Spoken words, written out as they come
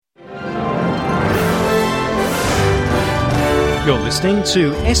You're listening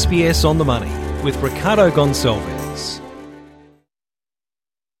to SBS On The Money with Ricardo Gonçalves.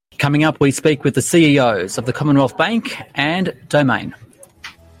 Coming up, we speak with the CEOs of the Commonwealth Bank and Domain.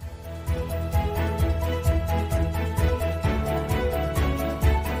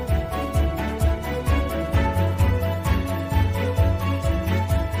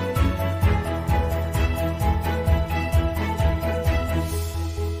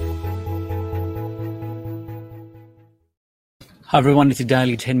 Hi everyone, it's your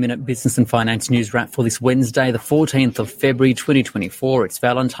daily 10-minute business and finance news wrap for this Wednesday, the 14th of February 2024. It's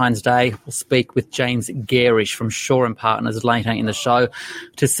Valentine's Day. We'll speak with James Gerrish from Shaw & Partners later in the show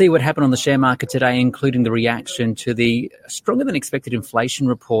to see what happened on the share market today, including the reaction to the stronger-than-expected inflation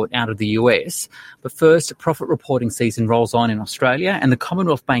report out of the US. But first, profit reporting season rolls on in Australia, and the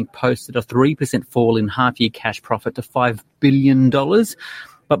Commonwealth Bank posted a 3% fall in half-year cash profit to $5 billion.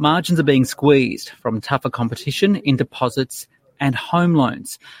 But margins are being squeezed from tougher competition in deposits and home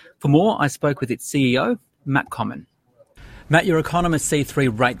loans. For more, I spoke with its CEO, Matt Comyn. Matt, your economists see 3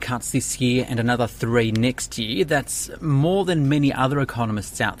 rate cuts this year and another 3 next year. That's more than many other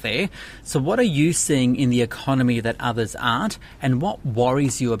economists out there. So what are you seeing in the economy that others aren't, and what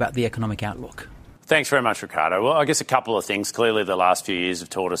worries you about the economic outlook? Thanks very much, Ricardo. Well, I guess a couple of things. Clearly, the last few years have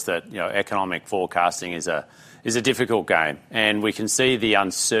taught us that economic forecasting is a difficult game, and we can see the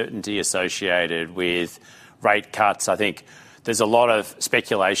uncertainty associated with rate cuts. I think there's a lot of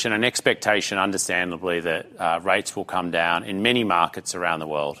speculation and expectation, understandably, that rates will come down in many markets around the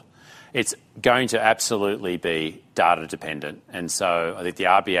world. It's going to absolutely be data dependent. And so I think the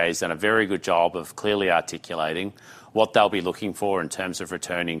RBA has done a very good job of clearly articulating what they'll be looking for in terms of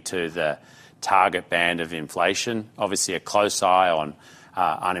returning to the target band of inflation. Obviously, a close eye on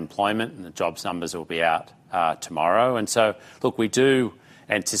unemployment, and the jobs numbers will be out tomorrow. And so, look, we do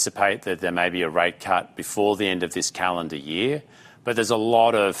anticipate that there may be a rate cut before the end of this calendar year. But there's a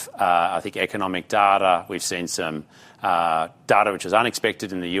lot of, I think, economic data. We've seen some data which was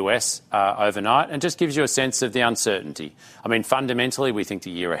unexpected in the US overnight, and just gives you a sense of the uncertainty. I mean, fundamentally, we think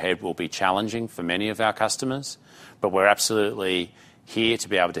the year ahead will be challenging for many of our customers, but we're absolutely here to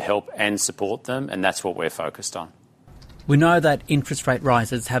be able to help and support them, and that's what we're focused on. We know that interest rate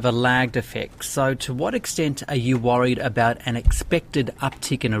rises have a lagged effect, so to what extent are you worried about an expected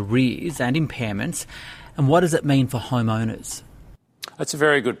uptick in arrears and impairments, and what does it mean for homeowners? That's a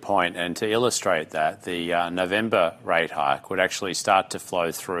very good point, and to illustrate that, the November rate hike would actually start to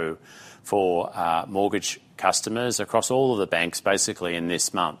flow through for mortgage customers across all of the banks basically in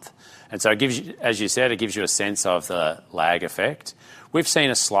this month. And so it gives you, as you said, it gives you a sense of the lag effect. We've seen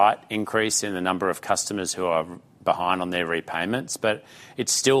a slight increase in the number of customers who are behind on their repayments, but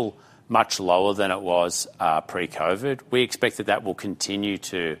it's still much lower than it was pre-COVID. We expect that will continue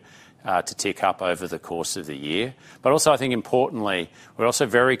to tick up over the course of the year. But also, I think importantly, we're also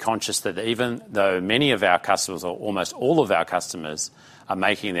very conscious that even though many of our customers, or almost all of our customers, are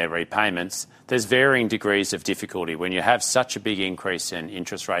making their repayments, there's varying degrees of difficulty. When you have such a big increase in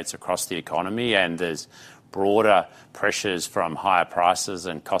interest rates across the economy and there's broader pressures from higher prices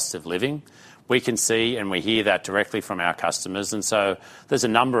and cost of living, we can see and we hear that directly from our customers. And so there's a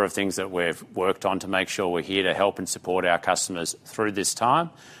number of things that we've worked on to make sure we're here to help and support our customers through this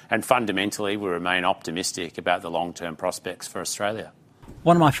time. And fundamentally, we remain optimistic about the long-term prospects for Australia.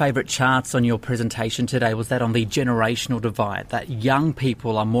 One of my favourite charts on your presentation today was that on the generational divide, that young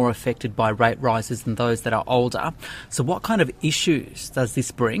people are more affected by rate rises than those that are older. So what kind of issues does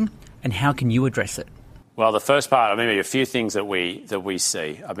this bring, and how can you address it? Well, the first part, a few things that we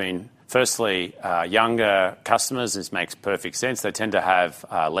see. Firstly, younger customers, this makes perfect sense. They tend to have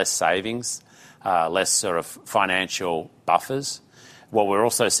less savings, less sort of financial buffers. What we're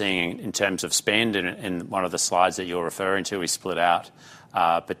also seeing in terms of spend, in one of the slides that you're referring to, we split out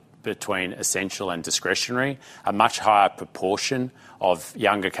between essential and discretionary. A much higher proportion of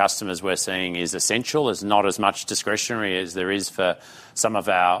younger customers we're seeing is essential. There's not as much discretionary as there is for some of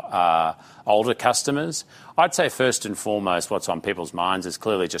our older customers. I'd say first and foremost what's on people's minds is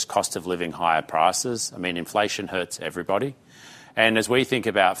clearly just cost of living, higher prices. Inflation hurts everybody. And as we think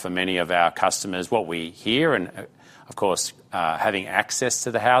about for many of our customers, what we hear, and of course having access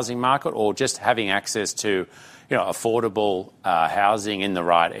to the housing market or just having access to affordable housing in the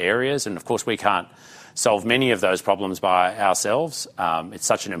right areas. And of course we can't solve many of those problems by ourselves. It's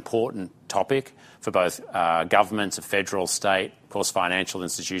such an important topic for both governments of federal, state, of course financial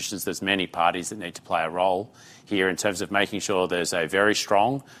institutions. There's many parties that need to play a role here in terms of making sure there's a very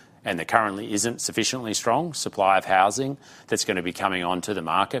strong, and there currently isn't sufficiently strong, supply of housing that's going to be coming onto the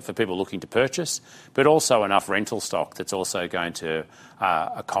market for people looking to purchase, but also enough rental stock that's also going to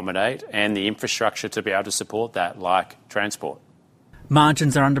accommodate, and the infrastructure to be able to support that, like transport.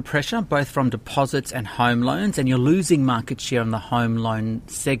 Margins are under pressure, both from deposits and home loans, and you're losing market share in the home loan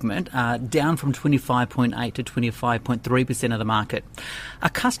segment, down from 25.8 to 25.3% of the market. Are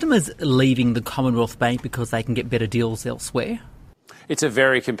customers leaving the Commonwealth Bank because they can get better deals elsewhere? It's a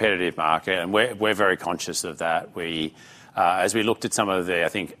very competitive market, and we're very conscious of that. As we looked at some of the, I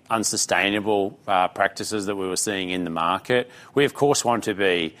think, unsustainable practices that we were seeing in the market, we of course want to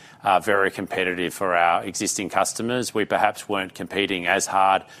be very competitive for our existing customers. We perhaps weren't competing as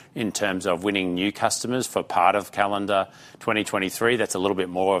hard in terms of winning new customers for part of calendar 2023. That's a little bit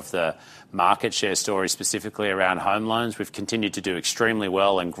more of the market share story specifically around home loans. We've continued to do extremely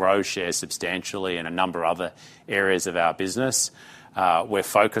well and grow share substantially in a number of other areas of our business. We're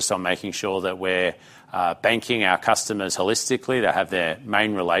focused on making sure that we're banking our customers holistically, to have their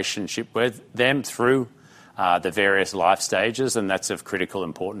main relationship with them through the various life stages, and that's of critical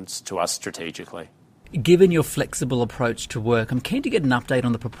importance to us strategically. Given your flexible approach to work, I'm keen to get an update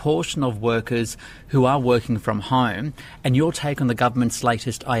on the proportion of workers who are working from home and your take on the government's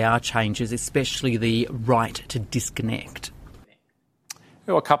latest IR changes, especially the right to disconnect.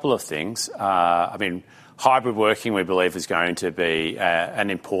 Well, a couple of things. Hybrid working, we believe, is going to be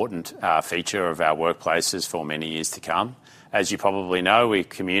an important feature of our workplaces for many years to come. As you probably know, we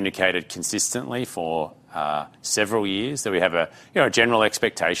communicated consistently for several years that we have a general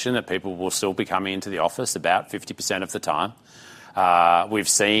expectation that people will still be coming into the office about 50% of the time. We've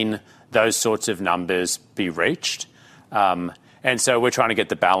seen those sorts of numbers be reached. And so we're trying to get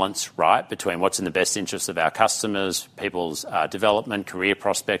the balance right between what's in the best interest of our customers, people's development, career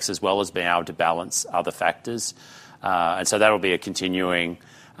prospects, as well as being able to balance other factors. And so that'll be a continuing,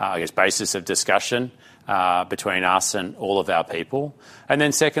 basis of discussion between us and all of our people. And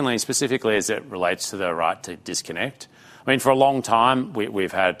then secondly, specifically as it relates to the right to disconnect, for a long time,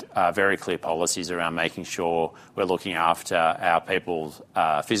 we've had very clear policies around making sure we're looking after our people's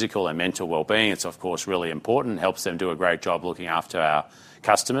physical and mental well-being. It's, of course, really important, helps them do a great job looking after our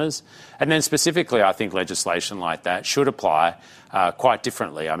customers. And then specifically, I think legislation like that should apply quite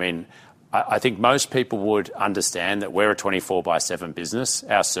differently. I think most people would understand that we're a 24/7 business.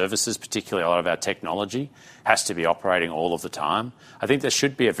 Our services, particularly a lot of our technology, has to be operating all of the time. I think there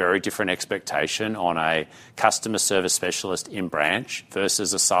should be a very different expectation on a customer service specialist in branch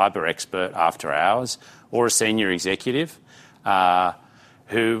versus a cyber expert after hours or a senior executive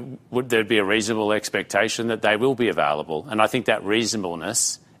there'd be a reasonable expectation that they will be available. And I think that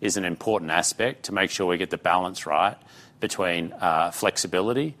reasonableness is an important aspect to make sure we get the balance right between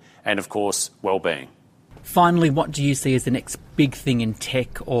flexibility and, of course, well-being. Finally, what do you see as the next big thing in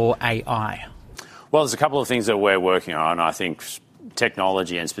tech or AI? Well, there's a couple of things that we're working on. I think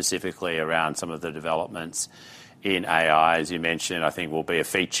technology and specifically around some of the developments in AI, as you mentioned, I think will be a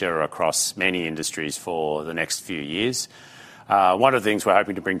feature across many industries for the next few years. One of the things we're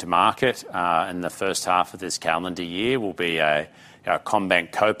hoping to bring to market in the first half of this calendar year will be a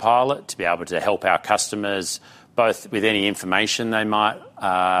CommBank Copilot to be able to help our customers both with any information they might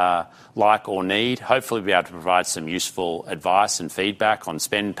like or need, hopefully be able to provide some useful advice and feedback on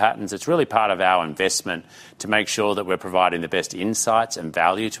spend patterns. It's really part of our investment to make sure that we're providing the best insights and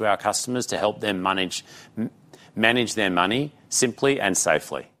value to our customers to help them manage their money simply and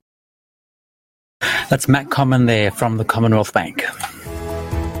safely. That's Matt Comyn there from the Commonwealth Bank.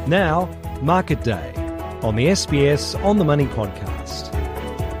 Now, Market Day on the SBS On The Money podcast.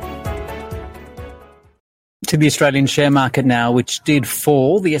 To the Australian share market now, which did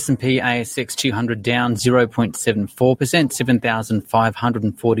fall. The S&P ASX 200 down 0.74%,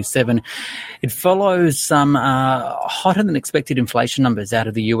 7,547. It follows some hotter than expected inflation numbers out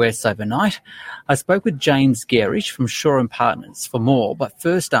of the US overnight. I spoke with James Gerrish from Shaw & Partners for more, but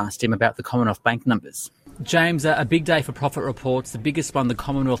first asked him about the Commonwealth Bank numbers. James, a big day for profit reports. The biggest one, the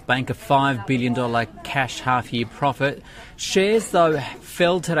Commonwealth Bank, a $5 billion cash half-year profit. Shares, though,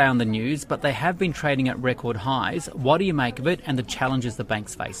 fell today on the news, but they have been trading at record highs. What do you make of it and the challenges the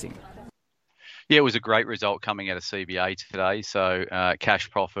bank's facing? Yeah, it was a great result coming out of CBA today. So cash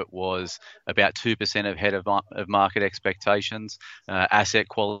profit was about 2% ahead of market expectations. Asset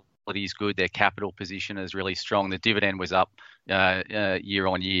quality is good. Their capital position is really strong. The dividend was up year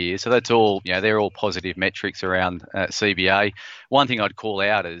on year. So that's all, they're all positive metrics around CBA. One thing I'd call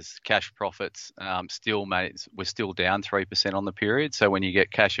out is cash profits were still down 3% on the period. So when you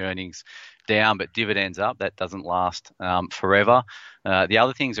get cash earnings down, but dividends up. That doesn't last forever. The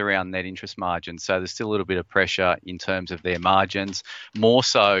other things around net interest margins, so there's still a little bit of pressure in terms of their margins, more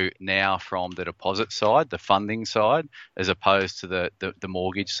so now from the deposit side, the funding side, as opposed to the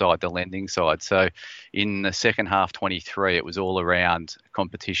mortgage side, the lending side. So in the second half 23, it was all around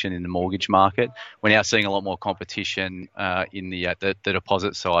competition in the mortgage market. We're now seeing a lot more competition in the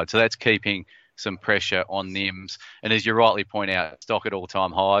deposit side. So that's keeping some pressure on NIMs. And as you rightly point out, stock at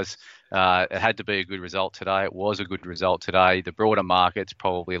all-time highs. It had to be a good result today. It was a good result today. The broader market's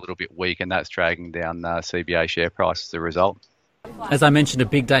probably a little bit weak, and that's dragging down CBA share price as a result. As I mentioned, a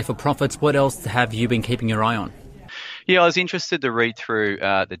big day for profits. What else have you been keeping your eye on? Yeah, I was interested to read through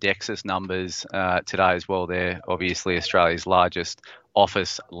the Dexus numbers today as well. They're obviously Australia's largest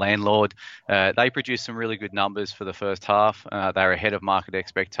office landlord. They produced some really good numbers for the first half. They're ahead of market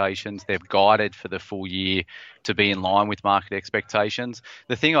expectations. They've guided for the full year to be in line with market expectations.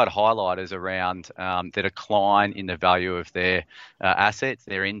 The thing I'd highlight is around the decline in the value of their assets,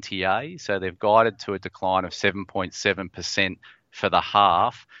 their NTA. So they've guided to a decline of 7.7% for the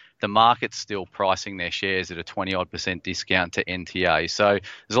half. The market's still pricing their shares at a 20-odd% discount to NTA. So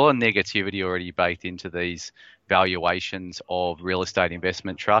there's a lot of negativity already baked into these valuations of real estate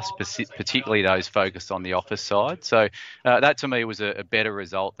investment trusts, particularly those focused on the office side. So that to me was a better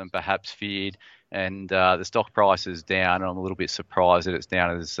result than perhaps feared. And the stock price is down, and I'm a little bit surprised that it's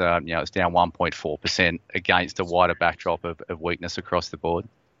down as it's down 1.4% against a wider backdrop of weakness across the board.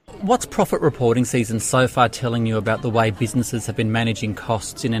 What's profit reporting season so far telling you about the way businesses have been managing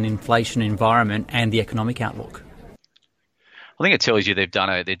costs in an inflation environment and the economic outlook? I think it tells you they're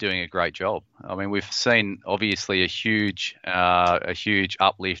doing a great job. I mean, we've seen obviously a huge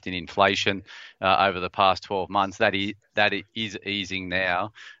uplift in inflation over the past 12 months. That is easing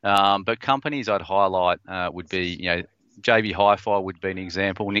now. But companies I'd highlight would be, JB Hi-Fi would be an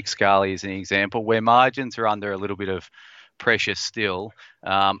example. Nick Scali is an example where margins are under a little bit of pressure still,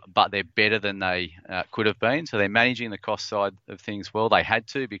 but they're better than they could have been. So they're managing the cost side of things well. They had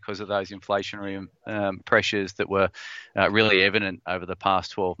to because of those inflationary pressures that were really evident over the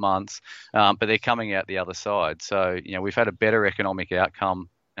past 12 months, but they're coming out the other side. So, we've had a better economic outcome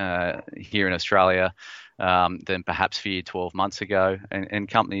here in Australia than perhaps feared 12 months ago, and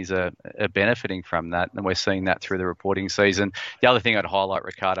companies are benefiting from that, and we're seeing that through the reporting season. The other thing I'd highlight,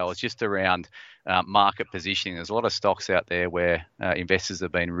 Ricardo, is just around market positioning. There's a lot of stocks out there where investors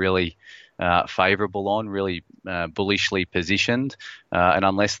have been really favourable on, really bullishly positioned, and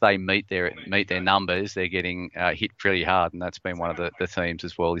unless they meet their numbers, they're getting hit pretty hard, and that's been one of the themes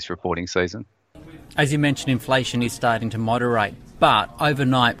as well this reporting season. As you mentioned, inflation is starting to moderate, but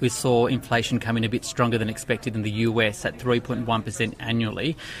overnight we saw inflation come in a bit stronger than expected in the US at 3.1%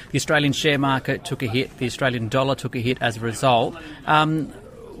 annually. The Australian share market took a hit, the Australian dollar took a hit as a result.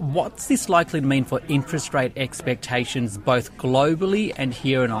 What's this likely to mean for interest rate expectations both globally and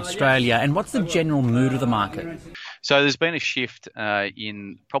here in Australia, and what's the general mood of the market? So there's been a shift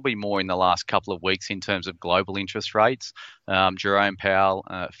in probably more in the last couple of weeks in terms of global interest rates. Jerome Powell,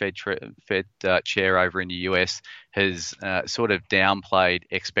 Fed chair over in the US, has sort of downplayed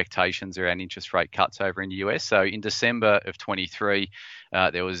expectations around interest rate cuts over in the US. So in December of 23,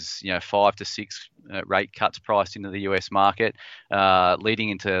 there was 5 to 6 rate cuts priced into the US market. Leading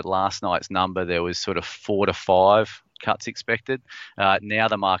into last night's number, there was sort of 4 to 5 cuts expected. Now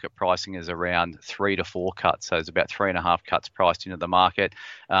the market pricing is around 3 to 4 cuts, so there's about 3.5 cuts priced into the market,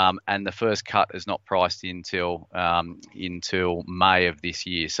 and the first cut is not priced until May of this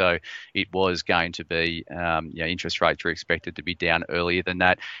year. So it was going to be interest rates are expected to be down earlier than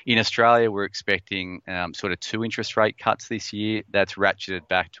that. In Australia, we're expecting sort of 2 interest rate cuts this year. That's ratcheted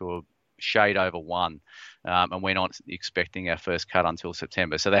back to a shade over 1. And we're not expecting our first cut until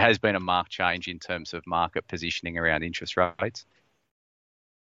September. So there has been a marked change in terms of market positioning around interest rates.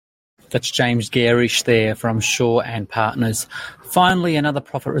 That's James Gerrish there from Shaw and Partners. Finally, another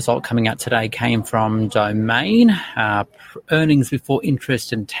profit result coming out today came from Domain. Earnings before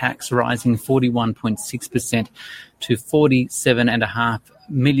interest and tax rising 41.6% to $47.5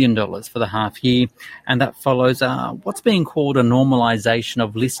 million for the half year. And that follows what's being called a normalisation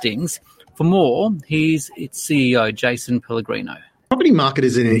of listings. For more, here's its CEO, Jason Pellegrino. Property market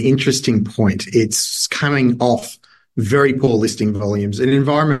is in an interesting point. It's coming off very poor listing volumes, an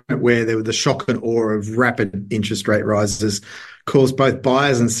environment where there was the shock and awe of rapid interest rate rises caused both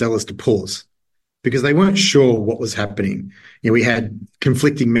buyers and sellers to pause because they weren't sure what was happening. We had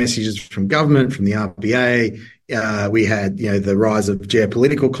conflicting messages from government, from the RBA. We had, the rise of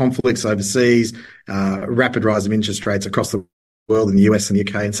geopolitical conflicts overseas, rapid rise of interest rates across the world in the US and the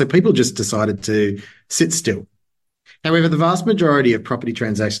UK. And so people just decided to sit still. However, the vast majority of property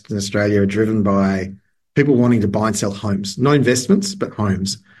transactions in Australia are driven by people wanting to buy and sell homes, not investments, but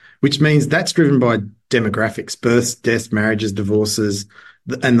homes, which means that's driven by demographics, births, deaths, marriages, divorces,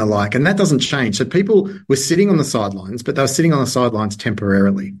 and the like. And that doesn't change. So people were sitting on the sidelines, but they were sitting on the sidelines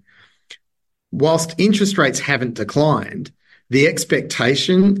temporarily. Whilst interest rates haven't declined, the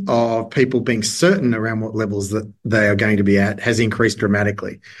expectation of people being certain around what levels that they are going to be at has increased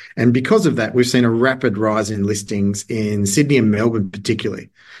dramatically. And because of that, we've seen a rapid rise in listings in Sydney and Melbourne particularly.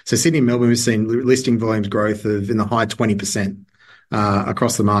 So Sydney and Melbourne, we've seen listing volumes growth of in the high 20%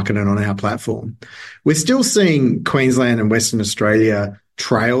 across the market and on our platform. We're still seeing Queensland and Western Australia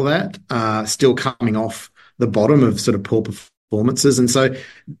trail that, still coming off the bottom of sort of poor performances. And so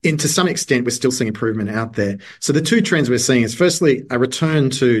to some extent, we're still seeing improvement out there. So the two trends we're seeing is firstly, a return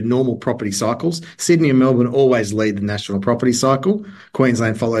to normal property cycles. Sydney and Melbourne always lead the national property cycle.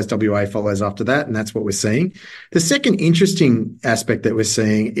 Queensland follows, WA follows after that, and that's what we're seeing. The second interesting aspect that we're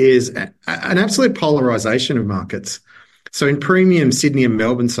seeing is an absolute polarisation of markets. So in premium Sydney and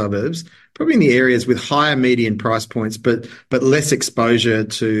Melbourne suburbs, probably in the areas with higher median price points, but less exposure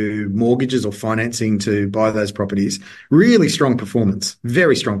to mortgages or financing to buy those properties, really strong performance,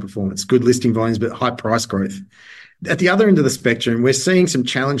 very strong performance, good listing volumes, but high price growth. At the other end of the spectrum, we're seeing some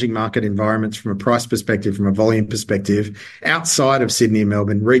challenging market environments from a price perspective, from a volume perspective, outside of Sydney and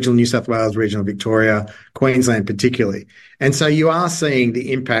Melbourne, regional New South Wales, regional Victoria, Queensland particularly. And so you are seeing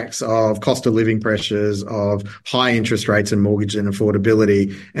the impacts of cost of living pressures, of high interest rates and mortgage and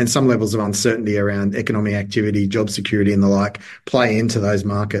affordability, and some levels of uncertainty around economic activity, job security and the like play into those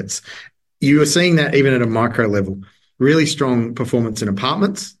markets. You are seeing that even at a micro level. Really strong performance in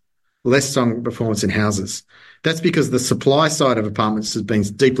apartments, less strong performance in houses. That's because the supply side of apartments has been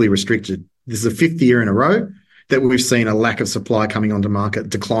deeply restricted. This is the fifth year in a row that we've seen a lack of supply coming onto market,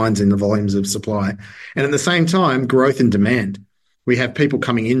 declines in the volumes of supply. And at the same time, growth in demand. We have people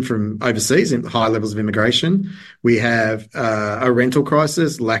coming in from overseas in high levels of immigration. We have a rental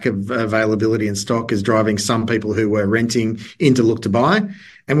crisis. Lack of availability in stock is driving some people who were renting in to look to buy.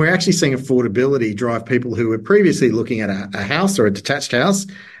 And we're actually seeing affordability drive people who were previously looking at a house or a detached house,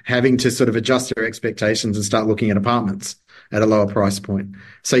 having to sort of adjust their expectations and start looking at apartments at a lower price point.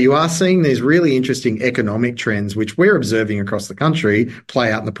 So you are seeing these really interesting economic trends, which we're observing across the country,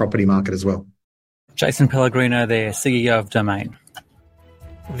 play out in the property market as well. Jason Pellegrino there, CEO of Domain.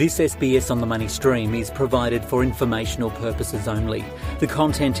 This SBS On The Money stream is provided for informational purposes only. The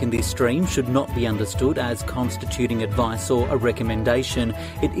content in this stream should not be understood as constituting advice or a recommendation.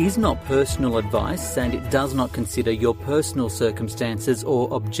 It is not personal advice and it does not consider your personal circumstances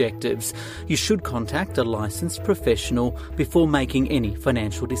or objectives. You should contact a licensed professional before making any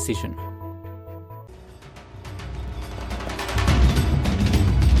financial decision.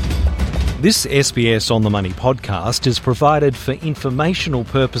 This SBS On The Money podcast is provided for informational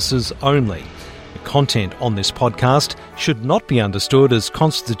purposes only. The content on this podcast should not be understood as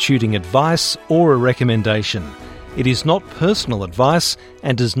constituting advice or a recommendation. It is not personal advice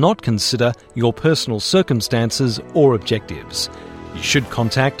and does not consider your personal circumstances or objectives. You should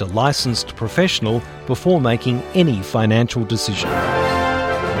contact a licensed professional before making any financial decision.